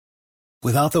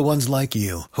Without the ones like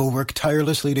you, who work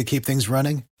tirelessly to keep things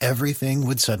running, everything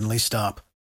would suddenly stop.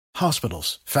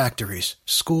 Hospitals, factories,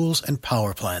 schools, and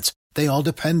power plants, they all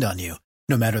depend on you.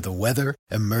 No matter the weather,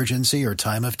 emergency, or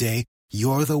time of day,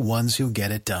 you're the ones who get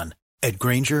it done. At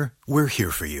Grainger, we're here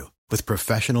for you with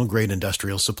professional-grade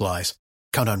industrial supplies.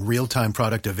 Count on real-time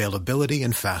product availability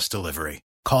and fast delivery.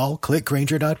 Call, click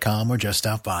Grainger.com, or just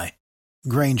stop by.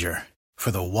 Grainger, for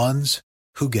the ones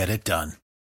who get it done.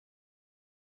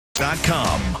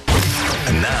 .com.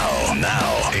 And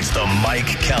now it's the Mike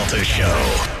Calta Show.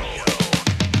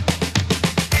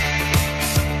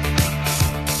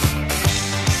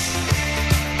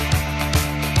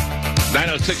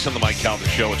 9:06 on the Mike Calta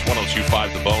Show. It's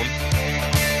 102.5 The Bone.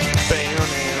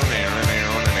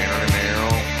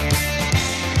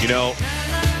 You know,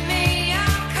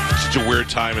 such a weird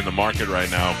time in the market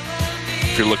right now.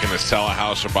 If you're looking to sell a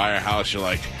house or buy a house, you're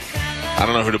like, I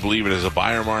don't know who to believe it is. A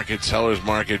buyer market, seller's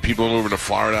market. People are moving to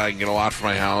Florida. I can get a lot for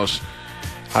my house.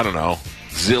 I don't know.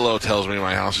 Zillow tells me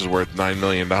my house is worth $9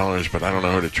 million, but I don't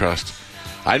know who to trust.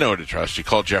 I know who to trust. You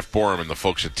call Jeff Borum and the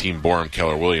folks at Team Borum,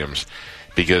 Keller Williams,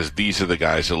 because these are the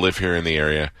guys that live here in the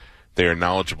area. They are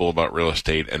knowledgeable about real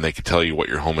estate, and they can tell you what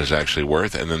your home is actually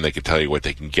worth, and then they can tell you what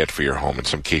they can get for your home. In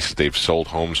some cases, they've sold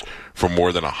homes for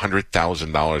more than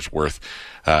 $100,000 worth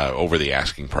over the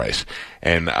asking price.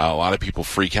 And a lot of people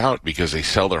freak out because they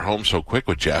sell their home so quick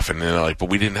with Jeff, and they're like, but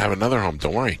we didn't have another home.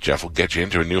 Don't worry. Jeff will get you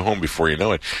into a new home before you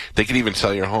know it. They could even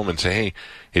sell your home and say, hey,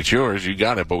 it's yours, you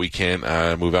got it, but we can't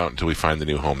move out until we find the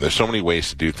new home. There's so many ways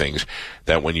to do things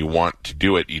that when you want to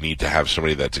do it, you need to have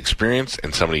somebody that's experienced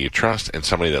and somebody you trust and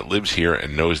somebody that lives here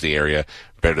and knows the area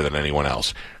better than anyone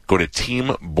else. Go to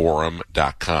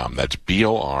teamborum.com. That's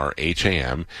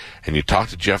BORHAM. And you talk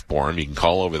to Jeff Borum. You can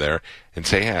call over there and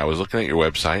say, hey, I was looking at your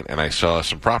website and I saw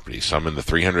some properties, some in the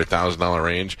 $300,000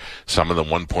 range, some in the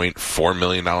 $1.4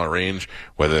 million range,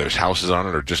 whether there's houses on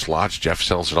it or just lots. Jeff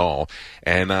sells it all.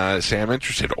 And say, I'm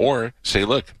interested. Or say,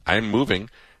 look, I'm moving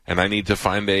and I need to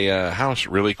find a house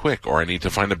really quick, or I need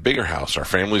to find a bigger house. Our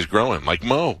family's growing. Like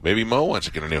Mo. Maybe Mo wants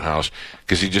to get a new house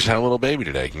because he just had a little baby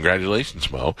today.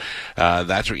 Congratulations, Mo.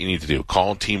 That's what you need to do.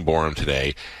 Call Team Borum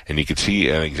today, and you can see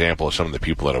an example of some of the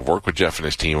people that have worked with Jeff and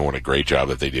his team and what a great job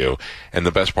that they do. And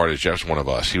the best part is Jeff's one of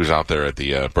us. He was out there at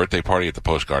the birthday party at the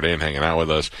Postcard Inn hanging out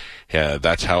with us.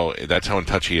 That's how in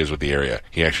touch he is with the area.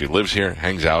 He actually lives here,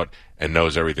 hangs out, and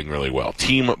knows everything really well.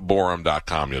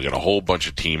 TeamBorum.com. You'll get a whole bunch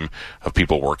of team of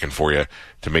people working for you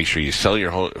to make sure you sell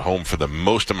your home for the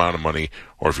most amount of money,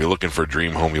 or if you're looking for a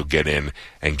dream home, you'll get in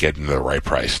and get into the right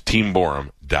price.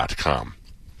 TeamBorum.com.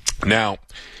 Now,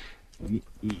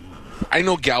 I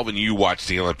know, Galvin, you watched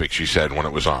the Olympics, you said, when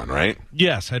it was on, right?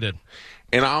 Yes, I did.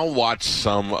 And I'll watch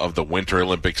some of the Winter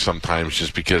Olympics sometimes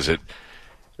just because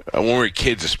when we were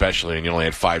kids especially, and you only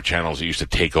had 5 channels, you used to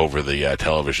take over the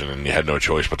television, and you had no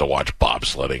choice but to watch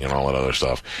bobsledding and all that other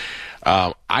stuff.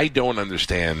 I don't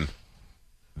understand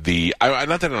not that I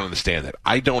don't understand it.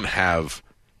 I don't have,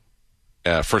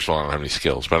 first of all, I don't have any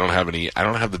skills, but I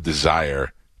don't have the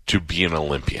desire to be an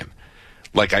Olympian.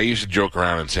 Like, I used to joke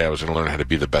around and say I was going to learn how to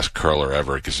be the best curler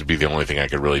ever because it'd be the only thing I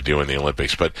could really do in the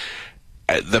Olympics. But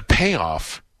the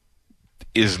payoff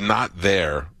is not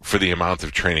there for the amount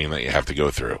of training that you have to go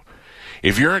through.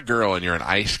 If you're a girl and you're an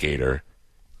ice skater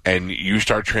and you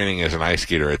start training as an ice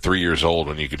skater at 3 years old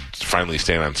when you could finally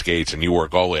stand on skates, and you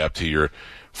work all the way up to you're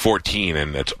 14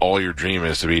 and that's all your dream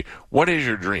is to be, what is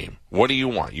your dream? What do you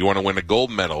want? You want to win a gold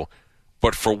medal,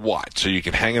 but for what? So you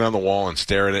can hang it on the wall and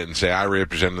stare at it and say, I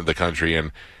represented the country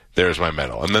and there's my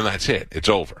medal. And then that's it. It's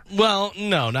over. Well,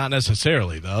 no, not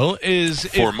necessarily, though.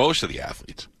 For most of the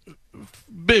athletes.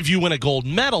 If you win a gold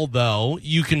medal, though,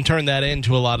 you can turn that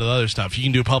into a lot of other stuff. You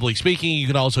can do public speaking. You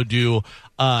can also do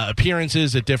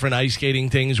appearances at different ice skating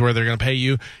things where they're going to pay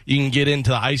you. You can get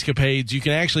into the ice capades. You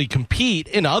can actually compete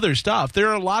in other stuff. There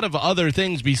are a lot of other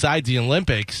things besides the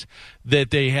Olympics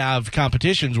that they have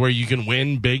competitions where you can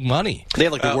win big money. They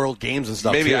have like the World Games and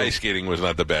stuff, maybe too. Ice skating was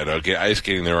not the bad. Okay, ice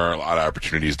skating, there are a lot of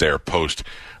opportunities there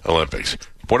post-Olympics.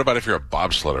 What about if you're a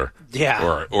bobsledder?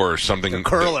 Yeah. Or something. A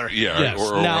curler. Yeah. Yes.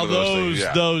 Or now, one of those things,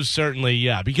 yeah. Those certainly,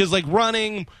 yeah. Because, like,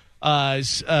 running,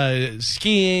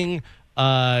 skiing,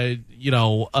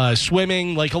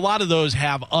 swimming, like, a lot of those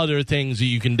have other things that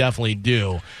you can definitely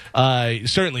do.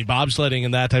 Certainly bobsledding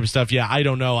and that type of stuff, yeah, I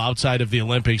don't know outside of the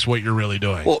Olympics what you're really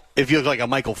doing. Well, if you look like a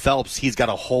Michael Phelps, he's got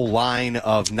a whole line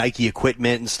of Nike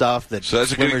equipment and stuff that so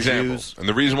that's a good example. Use. And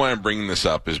the reason why I'm bringing this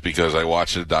up is because I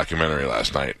watched a documentary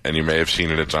last night, and you may have seen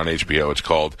it. It's on HBO. It's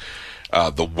called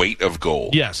The Weight of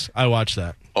Gold. Yes, I watched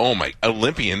that. Oh, my.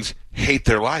 Olympians hate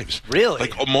their lives. Really?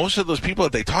 Like, most of those people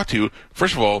that they talk to,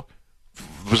 first of all,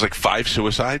 was like 5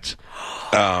 suicides.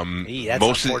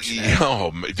 That's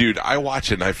unfortunate. Dude, I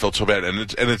watch it and I felt so bad, and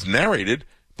it's narrated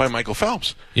by Michael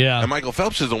Phelps. Yeah. And Michael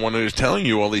Phelps is the one who's telling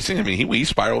you all these things. I mean, he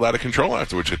spiraled out of control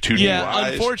afterwards with 2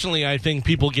 DUIs. Unfortunately, I think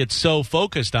people get so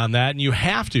focused on that, and you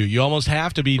have to. You almost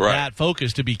have to be that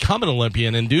focused to become an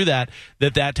Olympian and do that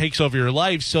takes over your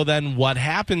life. So then what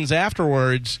happens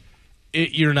afterwards,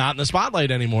 you're not in the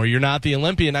spotlight anymore. You're not the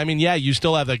Olympian. I mean, yeah, you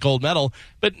still have that gold medal,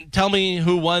 but tell me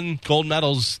who won gold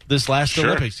medals this last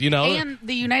Olympics, And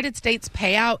the United States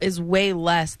payout is way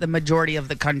less than majority of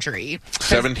the country.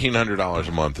 $1,700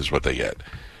 a month is what they get.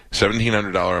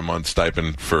 $1,700 a month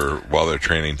stipend while they're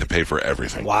training to pay for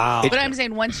everything. Wow. But I'm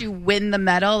saying once you win the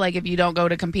medal, like if you don't go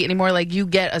to compete anymore, like you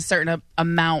get a certain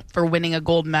amount for winning a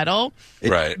gold medal.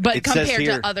 Right. But It says compared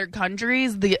here- to other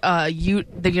countries, the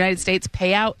United States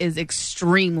payout is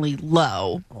extremely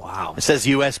low. Wow. It says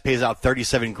U.S. pays out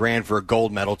 $37,000 for a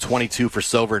gold medal, 22 for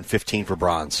silver, and 15 for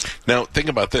bronze. Now, think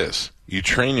about this. You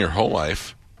train your whole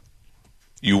life.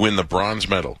 You win the bronze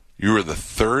medal. You are the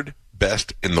 3rd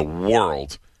best in the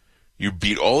world. You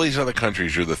beat all these other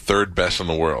countries. You're the 3rd best in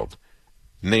the world.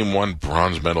 Name one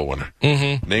bronze medal winner.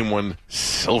 Mm-hmm. Name one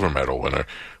silver medal winner.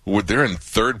 They're in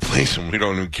 3rd place, and we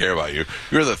don't even care about you.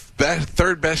 You're the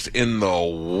 3rd best in the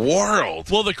world.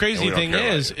 Well, the crazy thing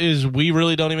is we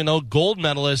really don't even know gold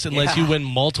medalists unless you win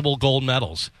multiple gold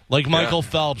medals. Like Michael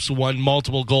Phelps won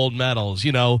multiple gold medals.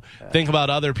 Think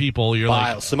about other people.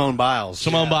 Simone Biles.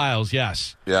 Simone Biles,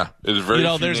 yes. Yeah, it's very.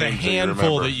 There's a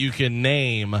handful that you can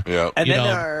name. Yeah, and then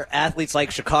there are athletes like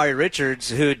Sha'Carri Richards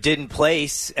who didn't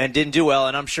place and didn't do well,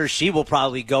 and I'm sure she will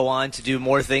probably go on to do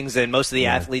more things than most of the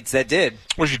athletes that did.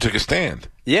 Well, she took a stand.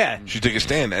 Yeah, she took a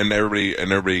stand, and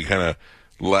everybody kind of.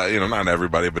 Not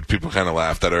everybody, but people kind of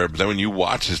laughed at her. But then when you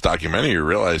watch this documentary, you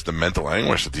realize the mental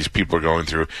anguish that these people are going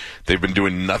through. They've been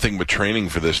doing nothing but training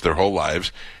for this their whole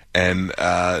lives. And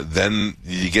then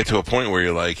you get to a point where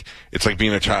you're like, it's like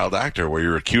being a child actor where you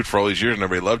were cute for all these years and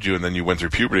everybody loved you, and then you went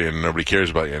through puberty and nobody cares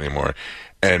about you anymore.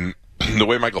 And the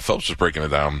way Michael Phelps was breaking it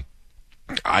down,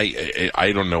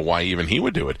 I don't know why even he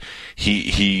would do it.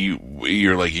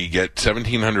 You're like, you get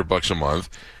 $1,700 a month.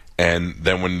 And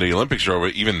then when the Olympics are over,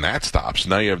 even that stops.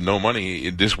 Now you have no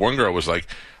money. This one girl was like,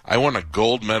 I won a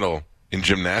gold medal in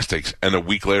gymnastics, and a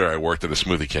week later I worked at a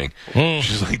Smoothie King.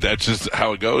 She's like, that's just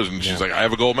how it goes. And she's like, I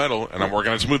have a gold medal, and I'm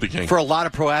working at Smoothie King. For a lot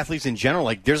of pro athletes in general,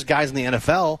 like there's guys in the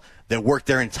NFL that work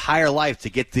their entire life to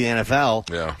get to the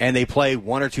NFL, and they play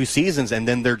 1 or 2 seasons, and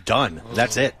then they're done.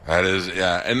 That's it. That is,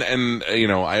 yeah. And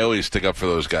I always stick up for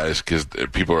those guys because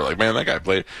people are like, man, that guy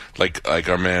played like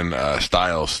our man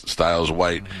Styles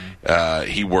White.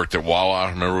 He worked at Wawa.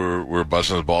 Remember we were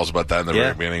busting his balls about that in the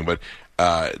very beginning, but.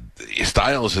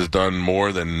 Styles has done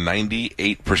more than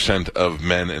 98% of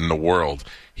men in the world.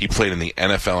 He played in the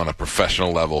NFL on a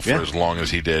professional level for as long as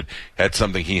he did. That's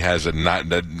something he has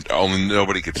that only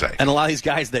nobody could say. And a lot of these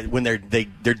guys that when they're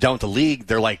done with the league,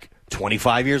 they're like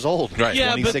 25 years old. Right.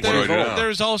 Yeah, but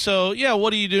there's also,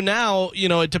 what do you do now?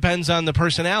 It depends on the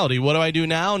personality. What do I do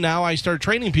now? Now I start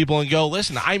training people and go,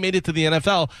 listen, I made it to the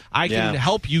NFL. I can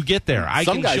help you get there. I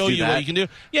can show you what you can do.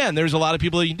 Yeah, and there's a lot of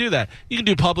people that can do that. You can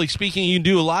do public speaking. You can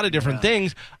do a lot of different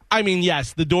things. I mean,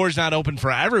 yes, the door's not open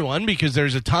for everyone because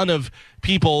there's a ton of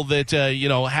people that,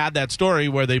 had that story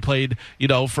where they played,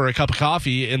 for a cup of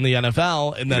coffee in the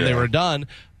NFL and then they were done.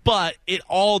 But it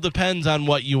all depends on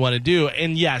what you want to do.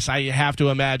 And, yes, I have to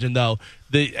imagine, though,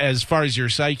 that as far as your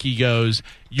psyche goes,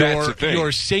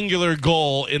 your singular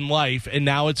goal in life, and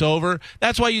now it's over,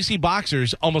 that's why you see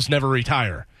boxers almost never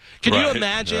retire. Can you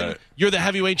imagine you're the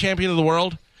heavyweight champion of the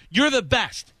world? You're the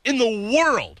best in the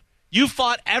world. You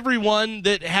fought everyone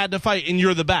that had to fight, and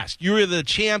you're the best. You're the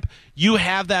champ. You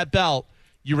have that belt.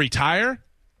 You retire?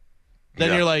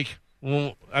 Then you're like...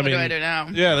 Well, what do I do now?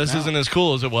 Yeah, this isn't as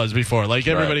cool as it was before. Like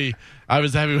everybody, I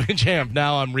was the heavyweight champ.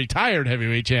 Now I'm retired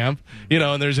heavyweight champ.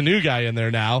 And there's a new guy in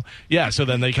there now. Yeah, so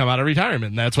then they come out of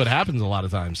retirement, and that's what happens a lot of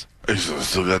times. I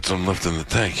still got some left in the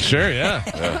tank. Sure, yeah.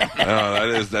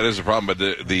 No, that is a problem.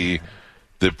 But the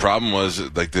problem was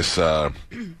like this.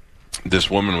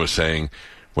 This woman was saying,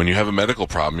 when you have a medical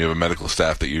problem, you have a medical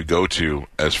staff that you go to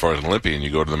as far as an Olympian. You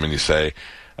go to them and you say,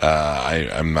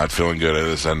 I'm not feeling good at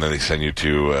this, and then they send you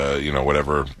to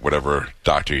whatever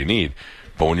doctor you need.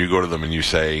 But when you go to them and you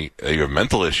say you have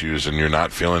mental issues and you're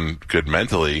not feeling good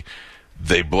mentally,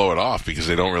 they blow it off because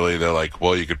they don't really. They're like,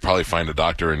 well, you could probably find a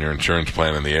doctor in your insurance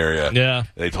plan in the area. Yeah.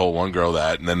 They told one girl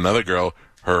that, and then another girl,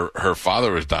 her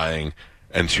father was dying.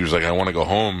 And she was like, I want to go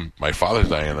home. My father's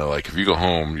dying. And they're like, if you go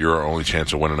home, you're our only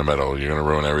chance of winning a medal. You're going to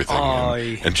ruin everything.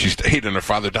 And she stayed, and her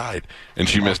father died. And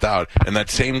she missed out. And that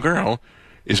same girl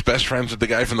is best friends with the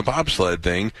guy from the bobsled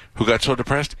thing who got so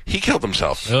depressed he killed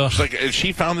himself. It's like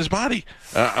she found his body.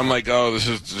 I'm like, oh, this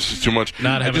is too much.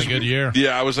 Not having a good year.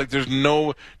 Yeah, I was like,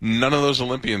 none of those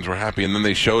Olympians were happy, and then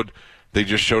they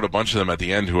just showed a bunch of them at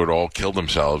the end who had all killed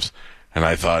themselves, and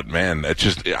I thought, man, I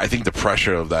think the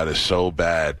pressure of that is so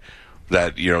bad.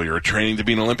 That, you're training to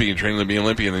be an Olympian, and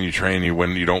then you train, you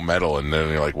win, you don't medal, and then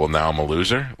you're like, well, now I'm a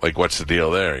loser? Like, what's the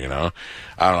deal there, I don't know.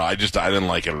 I didn't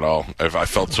like it at all. I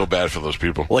felt so bad for those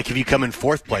people. Like, if you come in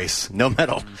fourth place, no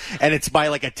medal, and it's by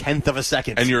like a tenth of a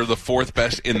second. And you're the fourth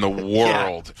best in the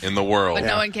world, But no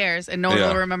one cares, and no one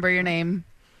will remember your name.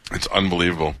 It's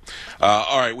unbelievable.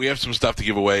 All right, we have some stuff to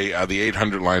give away. The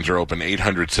 800 lines are open,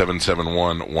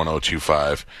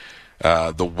 800-771-1025.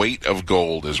 The Weight of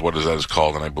Gold is what that is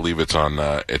called, and I believe it's on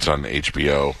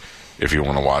HBO if you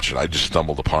want to watch it. I just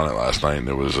stumbled upon it last night, and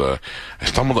it was I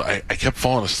kept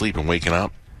falling asleep and waking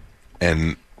up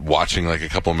and watching like a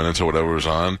couple of minutes or whatever was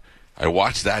on. I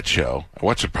watched that show. I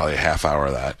watched probably a half hour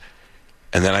of that,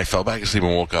 and then I fell back asleep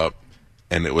and woke up,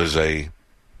 and it was a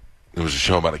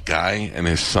show about a guy and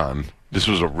his son. This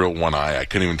was a real one eye. I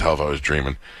couldn't even tell if I was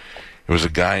dreaming. It was a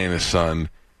guy and his son.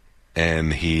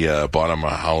 And he bought him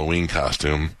a Halloween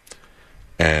costume,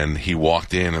 and he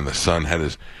walked in, and the son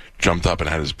jumped up and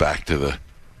had his back to the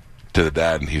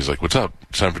dad, and he's like, "What's up?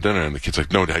 It's time for dinner." And the kid's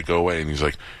like, "No, Dad, go away." And he's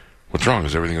like, "What's wrong?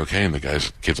 Is everything okay?" And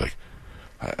the kid's like,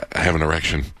 "I have an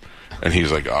erection." And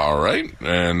he's like, "All right."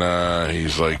 And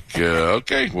he's like,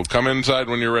 "Okay, we'll come inside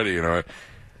when you're ready." And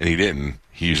he didn't.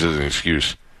 He used it as an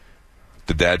excuse.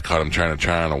 The dad caught him trying to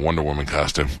try on a Wonder Woman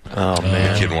costume. Oh,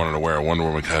 man. The kid wanted to wear a Wonder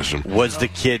Woman costume. Was the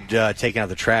kid taking out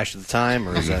the trash at the time,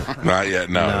 or is that not yet?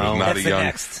 No, it was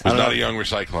not a young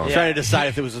recyclone. I'm trying to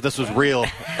decide if this was real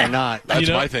or not. That's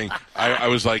my thing. I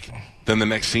was like, then the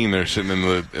next scene, they're sitting in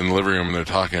the living room and they're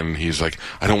talking. And he's like,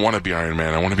 "I don't want to be Iron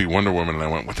Man. I want to be Wonder Woman." And I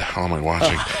went, "What the hell am I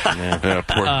watching?"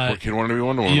 Poor kid wanted to be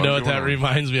Wonder Woman. You know what that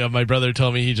reminds me of? My brother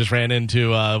told me he just ran into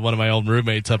one of my old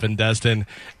roommates up in Destin,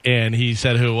 and he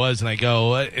said who it was, and I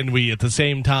go, and we at the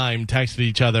same time texted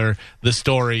each other the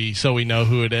story so we know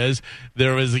who it is.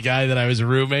 There was a guy that I was a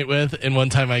roommate with, and one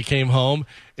time I came home,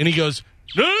 and he goes,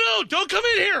 No, don't come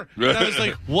in here. And I was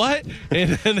like, what?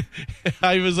 And then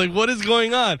I was like, what is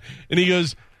going on? And he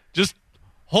goes, just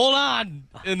hold on.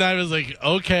 And I was like,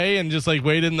 okay. And just like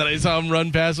waited, and then I saw him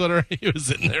run past her. He was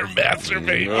sitting there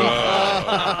masturbating. He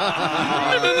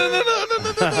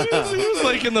was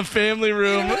like in the family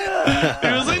room. He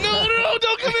was like, no,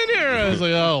 don't come in here. I was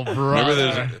like, oh,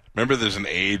 brother. Remember there's an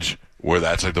age where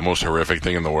that's like the most horrific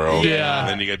thing in the world. Yeah. And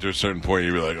then you get to a certain point,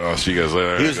 you'd be like, oh, see you guys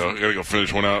later. I gotta go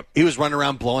finish one out. He was running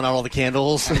around blowing out all the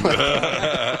candles. All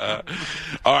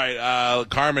right,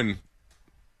 Carmen.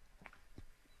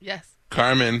 Yes.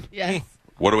 Carmen. Yes.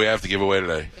 What do we have to give away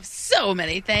today? So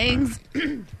many things.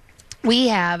 We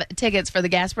have tickets for the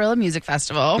Gasparilla Music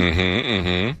Festival.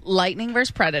 Lightning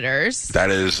vs. Predators. That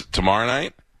is tomorrow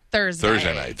night?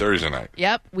 Thursday night.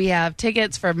 Yep. We have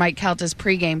tickets for Mike Calta's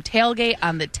pregame tailgate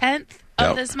on the 10th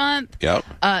of this month. Yep.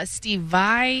 Steve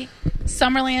Vai,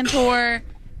 Summerland Tour,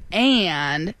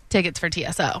 and tickets for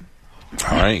TSO. All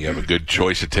right. You have a good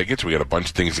choice of tickets. We got a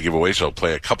bunch of things to give away, so I'll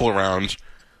play a couple of rounds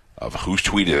of Who's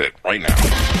Tweeted It right now.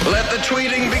 Let the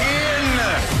tweeting begin.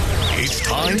 It's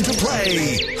time to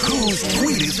play Whose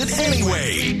Tweet Is It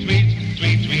Anyway?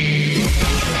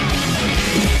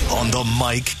 On the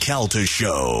Mike Calta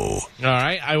Show. All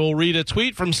right, I will read a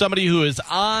tweet from somebody who is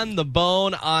on the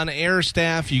bone, on air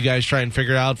staff. You guys try and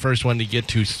figure out first one to get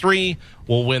to 3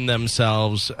 will win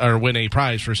themselves or win a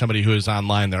prize for somebody who is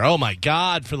online there. Oh my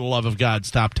God! For the love of God,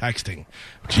 stop texting.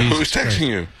 Jesus Who's texting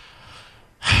you?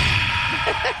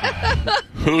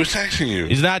 Who's texting you?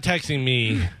 He's not texting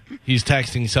me. He's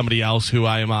texting somebody else who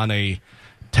I am on a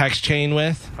text chain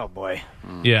with. Oh boy.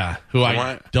 Yeah, who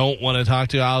I don't want to talk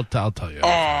to. I'll tell you. Oh,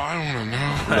 I want to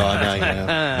know. No, you know.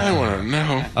 I want to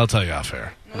know. I'll tell you off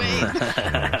air.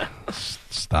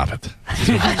 Stop it.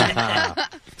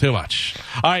 Too much.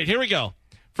 All right, here we go.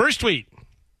 First tweet.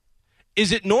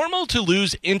 Is it normal to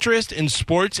lose interest in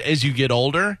sports as you get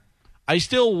older? I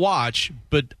still watch,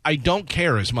 but I don't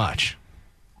care as much.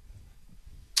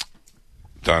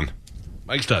 Done.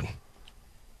 Mike's done.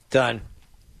 Done.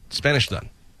 Spanish done.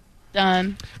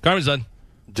 Done. Carmen's done.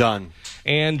 Done.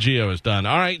 And Gio is done.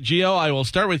 All right, Gio, I will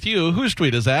start with you. Whose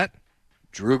tweet is that?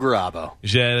 Drew Garabo.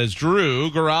 That is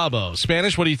Drew Garabo.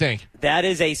 Spanish, what do you think? That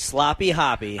is a sloppy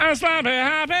hoppy. Sloppy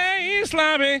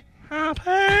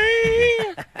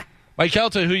hoppy. Mike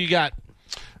Calta, who you got?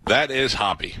 That is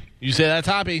Hoppy. You say that's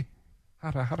Hoppy.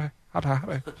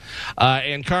 Hoppy.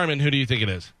 And Carmen, who do you think it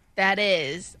is? That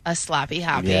is a sloppy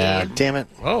hoppy. Yeah, damn it.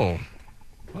 Oh.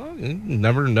 Well, you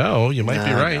never know. You might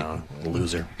be right. No.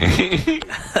 Loser.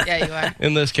 Yeah, you are.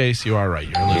 In this case, you are right.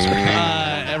 You're a loser.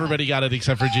 Everybody got it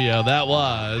except for Gio. That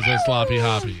was a sloppy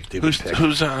hoppy. Who's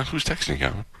texting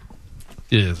you?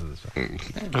 Yes.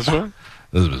 That's what?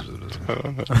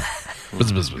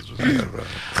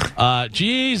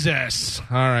 Jesus.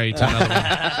 All right. Another one.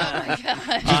 Oh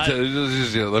my god.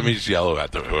 Let me just yell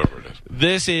at them, whoever it is.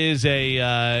 This is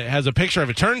has a picture of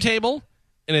a turntable,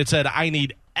 and it said, "I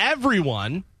need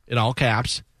everyone," in all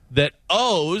caps, "that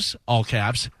owes," all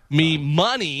caps, "me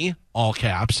money," all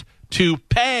caps, "to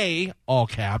pay," all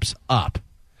caps, "up."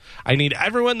 I need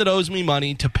everyone that owes me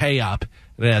money to pay up.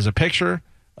 And it has a picture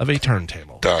of a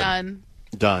turntable. Done.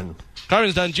 Done.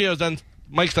 Carmen's done. Gio's done.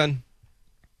 Mike's done.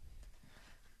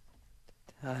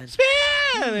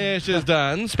 Spanish is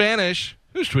done. Spanish.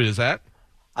 Whose tweet is that?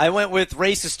 I went with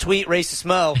racist tweet, racist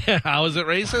Mo. How is it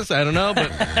racist? I don't know, but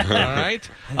all right.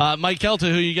 Mike Calta,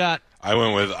 who you got? I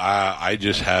went with I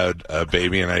just had a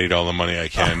baby and I need all the money I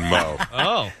can, Mo.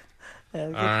 Oh.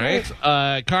 All right.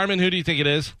 Carmen, who do you think it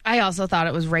is? I also thought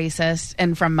it was racist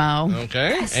and from Mo.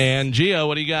 Okay. And Gio,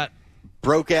 what do you got?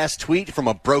 Broke-ass tweet from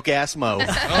a broke-ass Mo.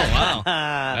 Oh,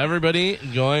 wow. Everybody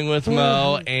going with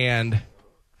Mo, and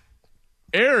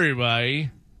everybody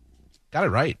got it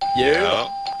right. Yeah.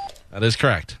 That is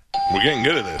correct. We're getting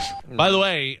good at this. By the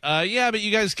way, yeah, but you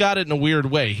guys got it in a weird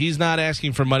way. He's not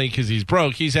asking for money because he's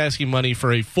broke. He's asking money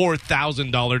for a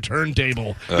 $4,000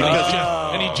 turntable.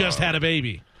 And he just had a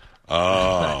baby.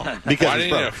 Oh. Because why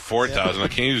didn't you have 4,000?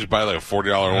 Can't you just buy like a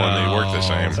 $40 one that work the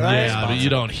same? Yeah, but you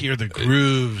don't hear the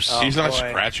grooves. He's not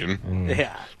scratching.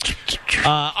 Yeah.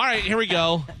 All right, here we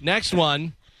go. Next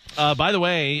one. By the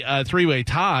way, three-way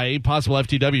tie, possible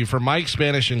FTW for Mike,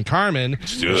 Spanish, and Carmen.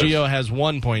 Gio has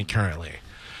 1 point currently.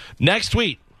 Next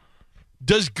tweet.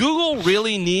 Does Google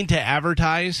really need to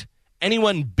advertise?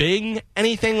 Anyone Bing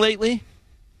anything lately?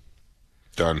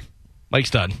 Done. Mike's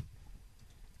done.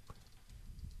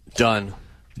 Done.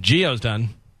 Gio's done.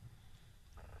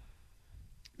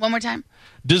 One more time.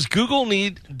 Does Google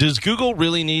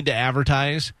really need to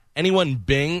advertise? Anyone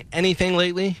Bing anything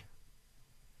lately?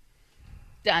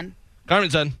 Done.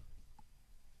 Carmen's done.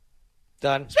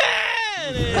 Done.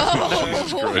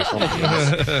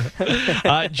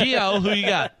 Gio, who you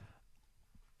got?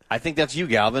 I think that's you,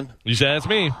 Galvin. You said that's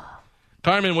me.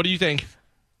 Carmen, what do you think?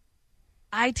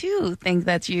 I, too, think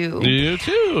that's you. You,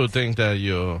 too, think that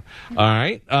you. All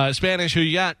right. Spanish, who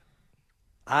you got?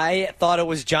 I thought it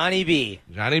was Johnny B.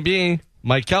 Johnny B.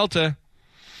 Mike Calta.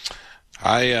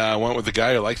 I went with the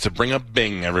guy who likes to bring up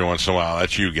Bing every once in a while.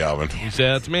 That's you, Galvin. You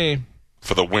said that's me.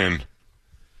 For the win.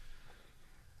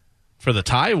 For the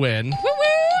tie win. Damn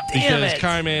because it.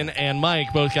 Carmen and Mike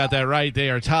both got that right. They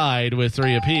are tied with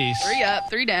 3 apiece. 3 up,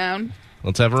 3 down.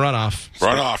 Let's have a runoff.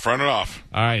 Run it off.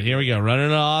 All right, here we go.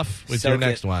 Running it off with your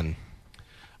next one.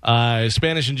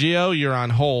 Spanish and Gio, you're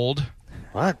on hold.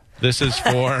 What? This is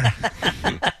for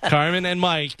Carmen and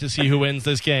Mike to see who wins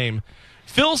this game.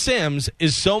 Phil Simms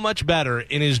is so much better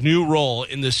in his new role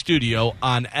in the studio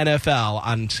on NFL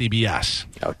on CBS.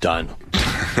 Oh, done.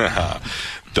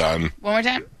 Done. One more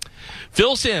time.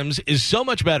 Phil Simms is so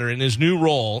much better in his new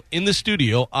role in the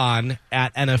studio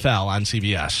at NFL on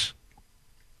CBS.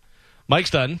 Mike's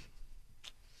done.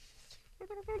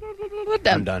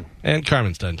 I'm done. And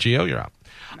Carmen's done. Gio, you're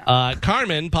up.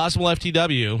 Carmen, possible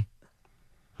FTW.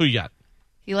 Who you got?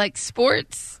 He likes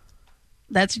sports.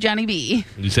 That's Johnny B.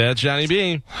 You said that's Johnny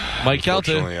B. Mike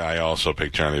Calta. Unfortunately, I also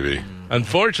picked Johnny B.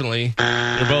 Unfortunately,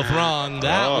 you're both wrong.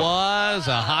 That was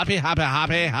a hoppy hop.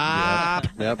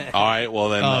 Yep. All right, well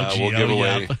then we'll give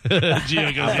away.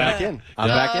 Gio goes Back in. I'm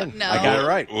back in. No. I got it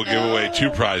right. We'll give away 2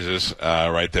 prizes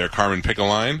right there. Carmen, pick a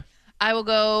line. I will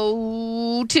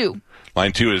go 2.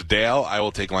 Line 2 is Dale. I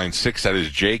will take line 6. That is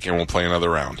Jake, and we'll play another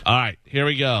round. All right, here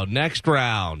we go. Next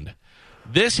round.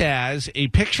 This has a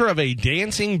picture of a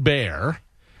dancing bear,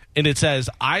 and it says,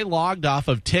 I logged off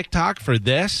of TikTok for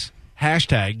this.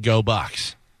 #Go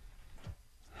Bucks.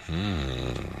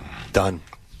 Done.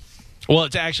 Well,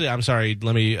 it's actually, I'm sorry,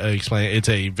 let me explain. It's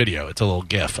a video. It's a little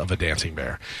GIF of a dancing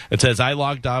bear. It says, I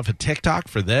logged off of TikTok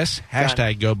for this.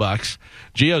 #Go Bucks.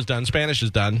 Gio's done. Spanish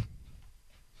is done.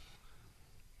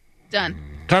 Done.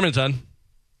 Carmen's done.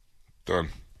 Done.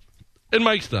 And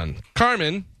Mike's done.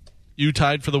 Carmen, you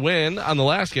tied for the win on the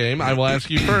last game. I will ask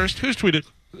you first. Whose tweet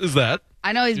is that?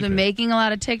 I know he's been making a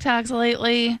lot of TikToks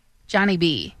lately. Johnny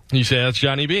B. You say that's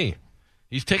Johnny B.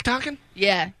 He's TikToking?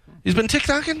 Yeah. He's been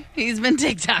TikToking? He's been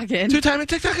TikToking. 2-time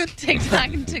TikToking?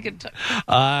 TikToking,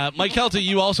 TikTok. Mike Calta,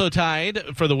 you also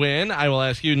tied for the win. I will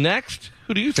ask you next.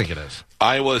 Who do you think it is?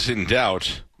 I was in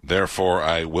doubt, therefore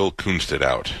I will Kunst it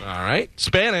out. All right.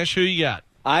 Spanish, who you got?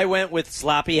 I went with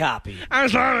Sloppy Hoppy. I'm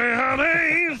sorry,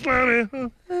 honey.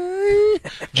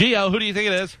 Gio, who do you think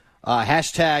it is?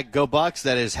 Hashtag Go Bucks.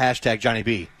 That is hashtag Johnny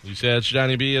B. You said it's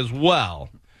Johnny B as well.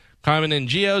 Carmen and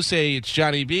Gio say it's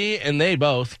Johnny B, and they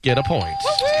both get a point.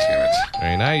 Damn it.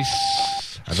 Very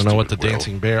nice. I don't know what the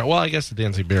Dancing Bear... Well, I guess the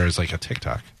Dancing Bear is like a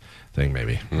TikTok thing,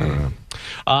 maybe. I don't know.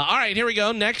 All right, here we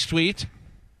go. Next tweet.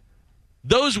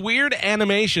 Those weird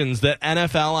animations that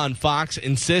NFL on Fox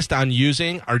insist on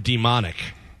using are demonic.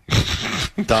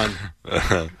 Done.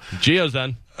 Gio's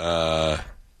done.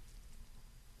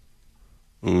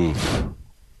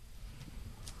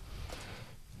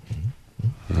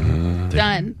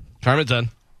 Done. Carmen's done.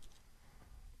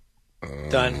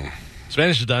 Done.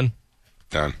 Spanish is done.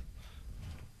 Done.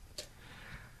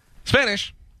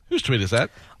 Spanish. Whose tweet is that?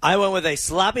 I went with a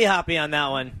Sloppy Hoppy on that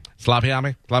one. Sloppy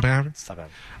Hoppy? Sloppy Hoppy? Stop it.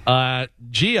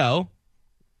 Gio,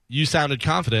 you sounded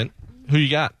confident. Who you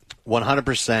got?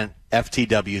 100%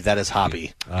 FTW. That is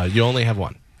Hoppy. You only have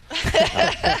one.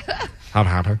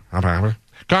 Hopper.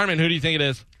 Carmen, who do you think it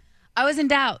is? I was in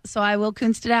doubt, so I will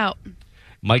Kunst it out.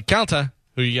 Mike Calta,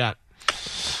 who you got?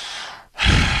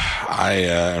 I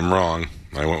am wrong.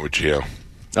 I went with Gio.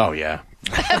 Oh, yeah.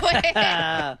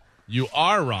 You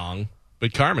are wrong,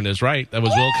 but Carmen is right. That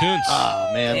was Will Kuntz.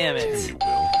 Oh, man. Damn it. You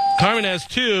will. Carmen has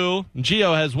 2.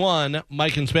 Gio has 1.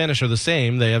 Mike and Spanish are the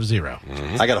same. They have 0.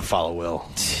 I got to follow Will.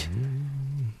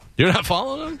 You're not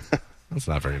following him? That's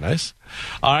not very nice.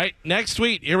 All right, next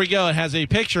tweet. Here we go. It has a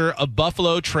picture of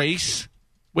Buffalo Trace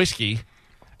whiskey,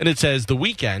 and it says, "The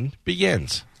weekend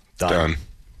begins." Done.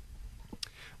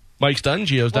 Mike's done.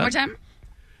 Gio's done. One more time.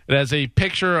 It has a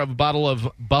picture of a bottle of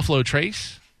Buffalo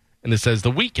Trace, and it says,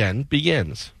 "The weekend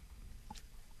begins."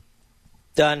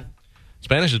 Done.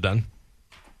 Spanish is done.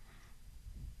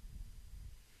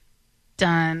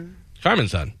 Done.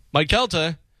 Carmen's done. Mike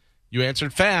Calta, you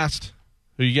answered fast.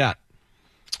 Who you got?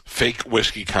 Fake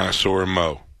whiskey connoisseur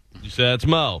Mo. You said it's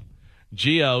Mo.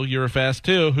 Gio, you were fast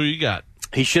too. Who you got?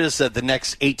 He should have said the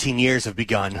next 18 years have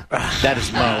begun. That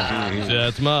is Mo. You said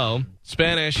it's Mo.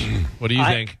 Spanish, what do you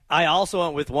think? I also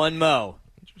went with one Mo.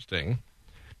 Interesting.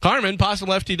 Carmen,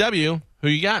 possible FTW. Who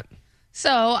you got? So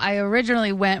I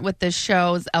originally went with the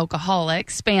show's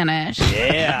alcoholic, Spanish.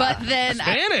 Yeah. But then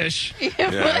Spanish? Yeah,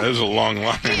 there's a long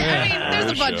line. I mean,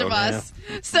 there's a bunch of us.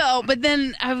 So, but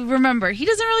then I remember he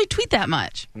doesn't really tweet that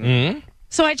much. Mm-hmm.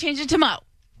 So I changed it to Mo.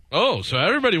 Oh, so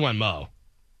everybody went Mo.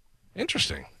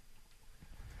 Interesting.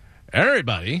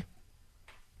 Everybody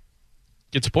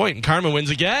gets a point, and Carmen wins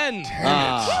again.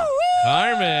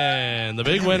 Carmen, the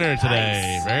big winner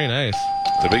today. Nice. Very nice.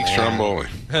 The big Stromboli.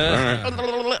 All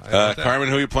right. Carmen,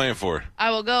 who are you playing for?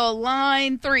 I will go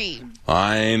line 3.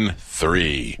 Line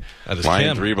 3. That is Line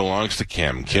Kim. 3 belongs to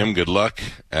Kim. Kim, good luck.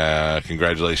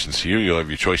 Congratulations to you. You'll have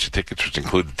your choice of tickets, which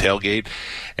include the tailgate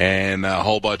and a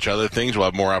whole bunch of other things. We'll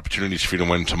have more opportunities for you to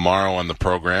win tomorrow on the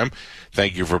program.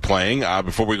 Thank you for playing.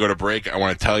 Before we go to break, I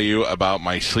want to tell you about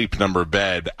my Sleep Number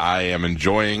bed. I am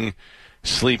enjoying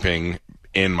sleeping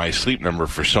in my Sleep Number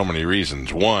for so many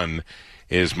reasons. One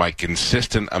is my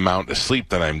consistent amount of sleep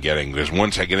that I'm getting. Because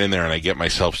once I get in there and I get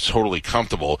myself totally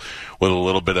comfortable with a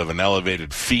little bit of an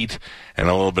elevated feet and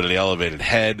a little bit of the elevated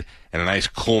head and a nice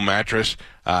cool mattress,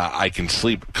 I can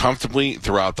sleep comfortably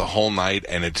throughout the whole night,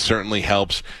 and it certainly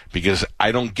helps because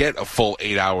I don't get a full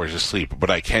 8 hours of sleep, but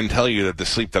I can tell you that the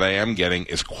sleep that I am getting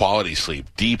is quality sleep,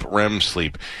 deep REM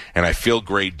sleep, and I feel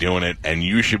great doing it, and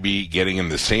you should be getting in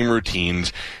the same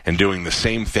routines and doing the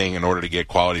same thing in order to get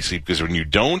quality sleep, because when you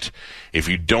don't, if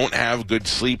you don't have good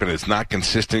sleep and it's not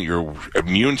consistent, your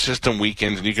immune system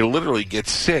weakens, and you can literally get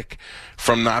sick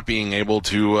from not being able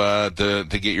to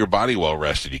get your body well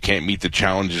rested. You can't meet the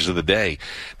challenges of the day.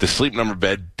 The Sleep Number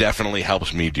bed definitely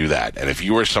helps me do that. And if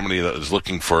you are somebody that is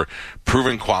looking for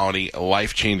proven quality,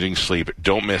 life-changing sleep,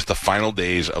 don't miss the final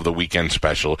days of the weekend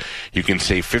special. You can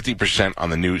save 50% on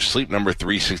the new Sleep Number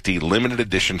 360 limited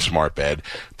edition smart bed,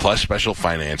 plus special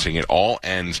financing. It all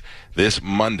ends this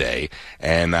Monday,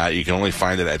 and you can only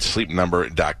find it at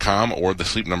sleepnumber.com or the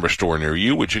Sleep Number store near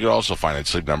you, which you can also find at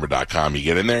sleepnumber.com. You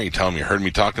get in there, you tell them you heard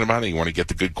me talking about it, you want to get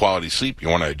the good quality sleep, you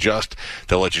want to adjust,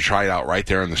 they'll let you try it out right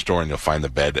there in the store, and you'll find the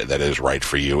bed that is right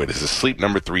for you. It is the Sleep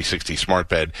Number 360 smart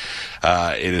bed.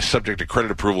 It is subject to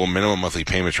credit approval, minimum monthly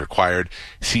payments required.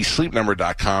 See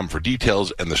sleepnumber.com for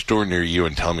details and the store near you,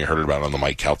 and tell them you heard about it on the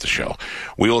Mike Calta Show.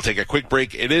 We will take a quick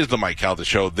break. It is the Mike Calta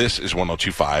Show. This is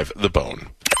 102.5 The Bone.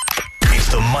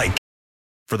 It's the Mike.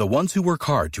 For the ones who work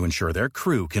hard to ensure their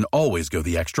crew can always go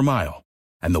the extra mile,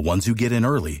 and the ones who get in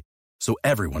early so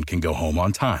everyone can go home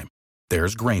on time,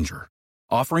 there's Grainger,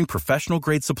 offering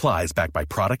professional-grade supplies backed by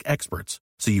product experts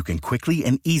so you can quickly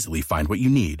and easily find what you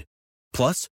need.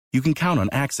 Plus, you can count on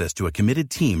access to a committed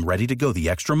team ready to go the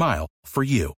extra mile for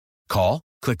you. Call,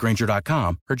 click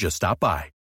Grainger.com, or just stop by.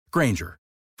 Grainger,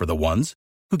 for the ones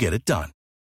who get it done.